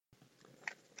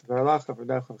Halacha for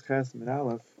Daf Ches Min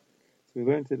Aleph. So we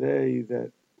learned today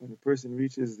that when a person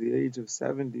reaches the age of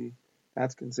 70,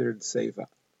 that's considered Seva.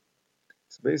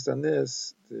 So based on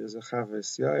this, there's a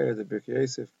Chavis Yair, the Birkei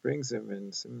Yosef brings him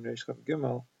in Siman Reish Chav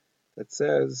Gimel, that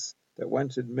says that one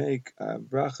should make a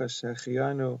bracha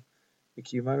shechianu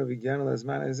v'kiyumanu v'gyanu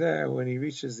lezman hazeh when he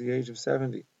reaches the age of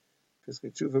 70. Because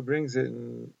Tshuva brings it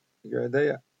in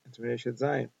Yeredeya, in Reish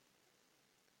Zayin.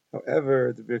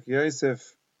 However, the Birkei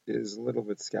Yosef is a little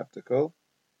bit skeptical,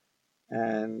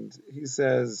 and he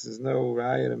says there's no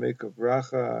raya to make a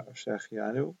bracha of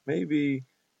shechianu. Maybe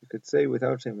you could say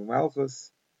without Shem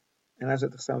U'Malchus, and that's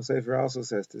what the Chassam Sofer also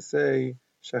says, to say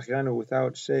shechianu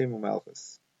without Shem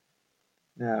U'Malchus.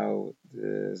 Now,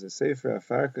 there's a Sefer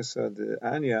Afarkasa de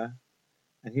Anya,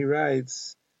 and he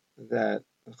writes that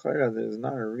there's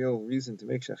not a real reason to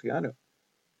make shechianu.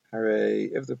 Hooray,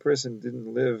 if the person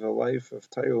didn't live a life of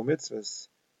Torah mitzvahs,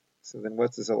 so then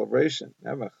what's the celebration?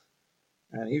 Nemach.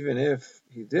 And even if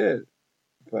he did,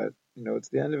 but it's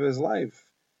the end of his life.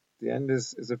 The end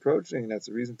is approaching. That's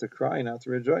a reason to cry, not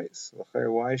to rejoice.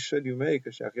 Why should you make a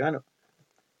shechianu?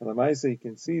 And the Maisa he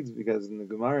concedes because in the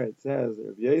Gemara it says that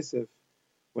Rabbi Yosef,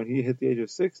 when he hit the age of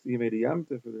 60, he made a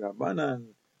yamta for the Rabbanan.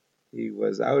 He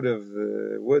was out of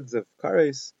the woods of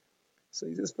Kares. So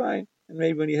he says, fine. And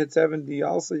maybe when you hit 70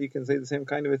 also you can say the same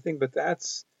kind of a thing, but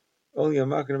that's only a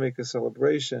makkah to make a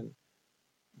celebration.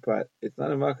 But it's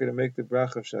not a makkah to make the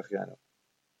bracha of shechianu.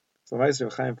 So Meister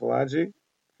of Chaim Pelagi,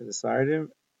 for the Sardim,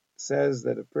 says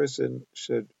that a person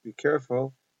should be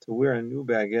careful to wear a new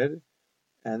baged,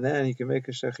 and then he can make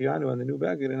a shechianu on the new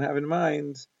baged and have in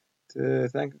mind to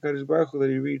thank HaKadosh Baruch Hu that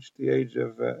he reached the age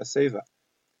of a seva.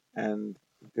 And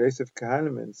Yosef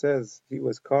Kahneman says he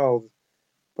was called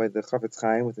by the Chafetz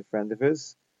Chaim with a friend of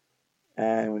his,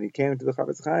 and when he came to the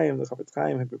Chafetz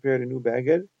Chaim had prepared a new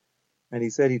baged, and he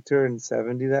said he turned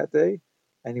 70 that day,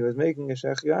 and he was making a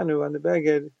shechianu on the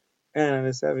baged and on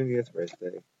his 70th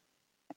birthday.